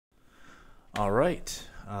All right.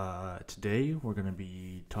 Today we're going to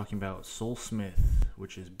be talking about Soulsmith,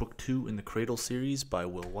 which is book 2 in the Cradle series by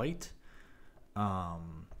Will Wight.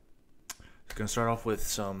 I'm going to start off with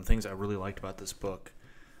some things I really liked about this book.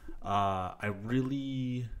 I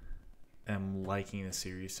really am liking the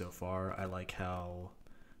series so far. I like how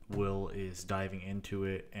Will is diving into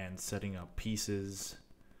it and setting up pieces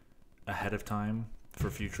ahead of time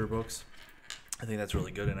for future books. I think that's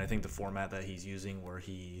really good, and I think the format that he's using where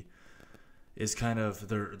he is kind of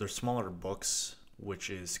they're smaller books, which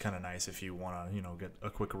is kind of nice if you want to get a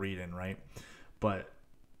quick read in, right? But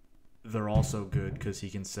they're also good because he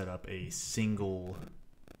can set up a single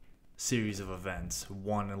series of events,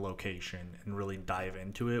 one location, and really dive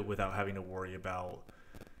into it without having to worry about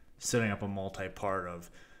setting up a multi-part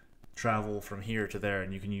of travel from here to there,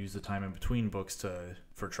 and you can use the time in between books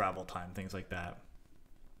for travel time, things like that.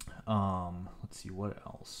 Let's see what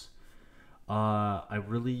else.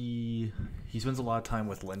 He spends a lot of time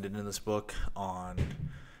with Lyndon in this book on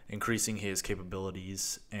increasing his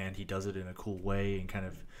capabilities, and he does it in a cool way and kind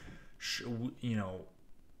of,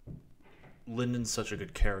 Lyndon's such a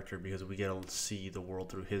good character because we get to see the world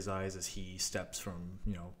through his eyes as he steps from,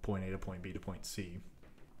 point A to point B to point C.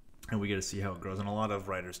 And we get to see how it grows. And a lot of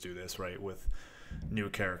writers do this, right, with new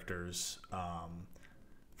characters.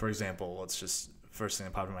 For example, first thing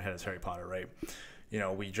that popped in my head is Harry Potter, right?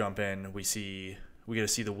 We jump in, we get to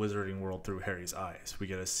see the wizarding world through Harry's eyes. We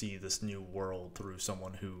get to see this new world through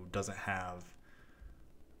someone who doesn't have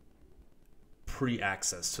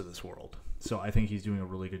pre-access to this world. So I think he's doing a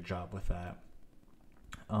really good job with that.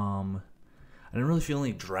 I didn't really feel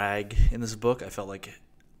any drag in this book. I felt like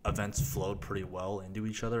events flowed pretty well into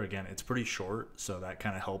each other. Again, it's pretty short, so that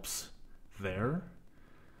kind of helps there.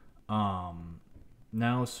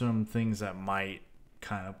 Now some things that might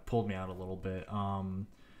kind of pulled me out a little bit.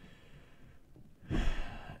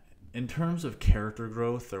 In terms of character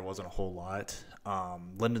growth, there wasn't a whole lot.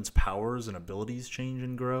 Lyndon's powers and abilities change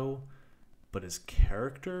and grow, but his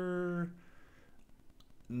character,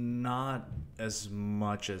 not as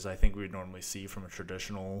much as I think we would normally see from a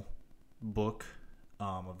traditional book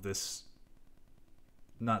of this,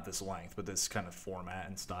 not this length, but this kind of format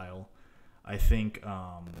and style. I think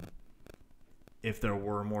if there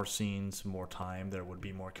were more scenes, more time, there would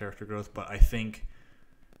be more character growth. But I think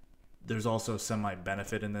there's also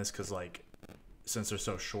semi-benefit in this because, since they're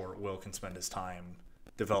so short, Will can spend his time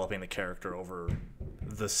developing the character over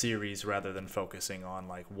the series rather than focusing on,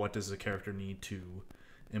 what does the character need to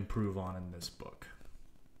improve on in this book.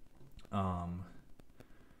 A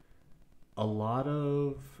lot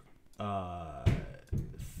of...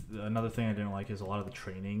 another thing I didn't like is a lot of the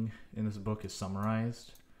training in this book is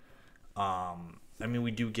summarized.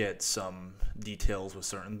 We do get some details with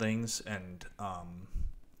certain things, and I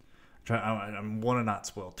want to not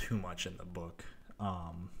spoil too much in the book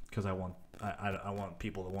because I want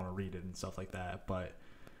people to want to read it and stuff like that. But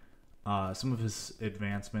some of his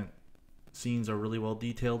advancement scenes are really well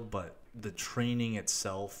detailed, but the training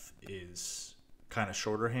itself is kind of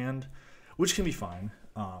shorter hand, which can be fine.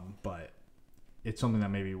 But it's something that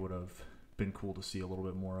maybe would have been cool to see a little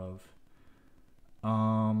bit more of.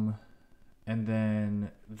 And then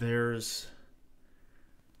there's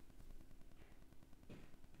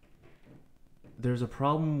a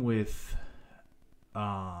problem with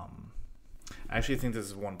I actually think this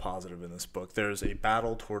is one positive in this book. There's a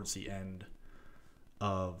battle towards the end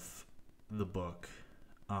of the book.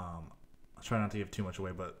 I'll try not to give too much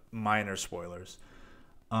away, but minor spoilers.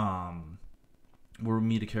 Where we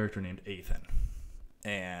meet a character named Ethan,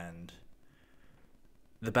 and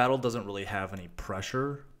the battle doesn't really have any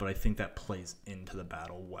pressure, but I think that plays into the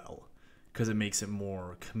battle well because it makes it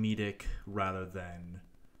more comedic rather than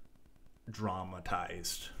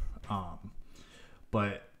dramatized.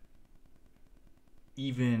 But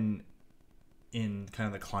even in kind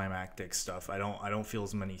of the climactic stuff, I don't feel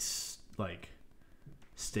as many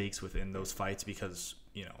stakes within those fights because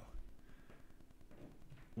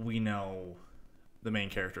we know the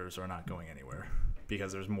main characters are not going anywhere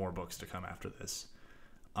because there's more books to come after this.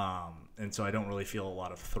 And so I don't really feel a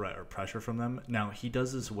lot of threat or pressure from them. Now, he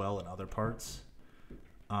does this well in other parts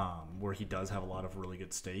where he does have a lot of really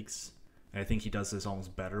good stakes. And I think he does this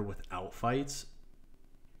almost better without fights.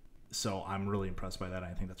 So I'm really impressed by that.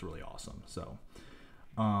 I think that's really awesome. So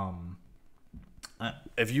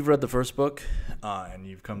if you've read the first book and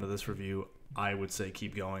you've come to this review, I would say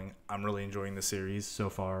keep going. I'm really enjoying the series so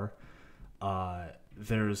far.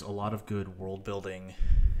 There's a lot of good world building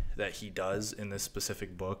that he does in this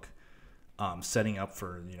specific book, setting up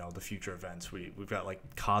for the future events. We've got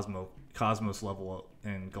cosmos level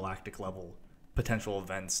and galactic level potential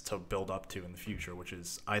events to build up to in the future, which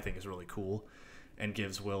is, I think, is really cool and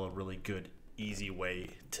gives Will a really good, easy way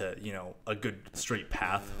to, a good straight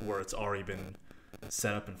path where it's already been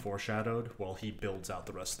set up and foreshadowed while he builds out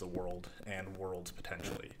the rest of the world and worlds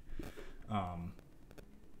potentially.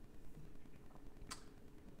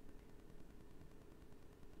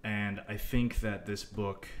 And I think that this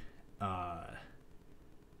book, it's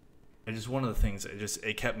just one of the things,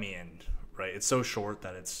 it kept me in, right? It's so short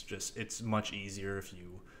that it's much easier if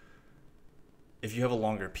you have a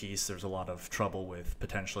longer piece. There's a lot of trouble with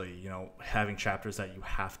potentially, having chapters that you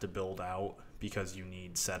have to build out because you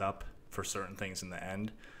need setup for certain things in the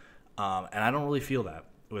end. And I don't really feel that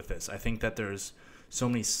with this. I think that there's so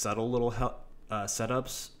many subtle little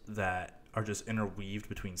setups that are just interweaved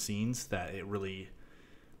between scenes that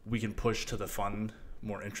we can push to the fun,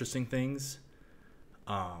 more interesting things,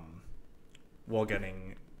 while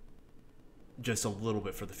getting just a little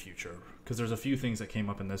bit for the future. Because there's a few things that came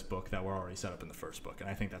up in this book that were already set up in the first book, and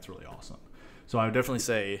I think that's really awesome. So I would definitely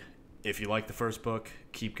say, if you like the first book,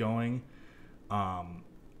 keep going.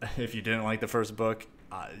 If you didn't like the first book,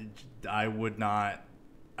 I would not.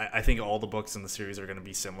 I think all the books in the series are going to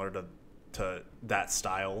be similar to that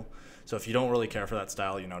style. So if you don't really care for that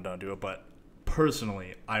style, don't do it. But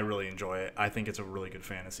personally, I really enjoy it. I think it's a really good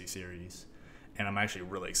fantasy series, and I'm actually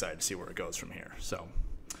really excited to see where it goes from here. So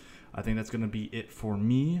I think that's going to be it for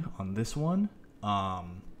me on this one.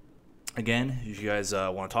 Again, if you guys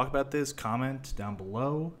want to talk about this, comment down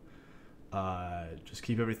below. Just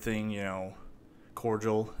keep everything,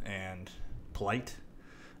 cordial and polite.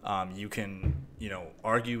 You can,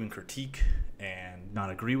 argue and critique and not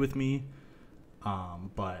agree with me,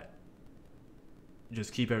 but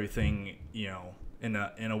just keep everything, in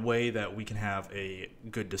a way that we can have a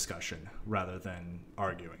good discussion rather than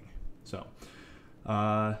arguing. So,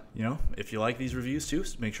 if you like these reviews too,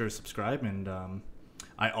 make sure to subscribe. And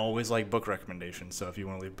I always like book recommendations, so if you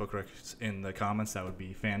want to leave book recs in the comments, that would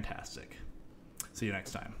be fantastic. See you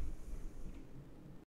next time.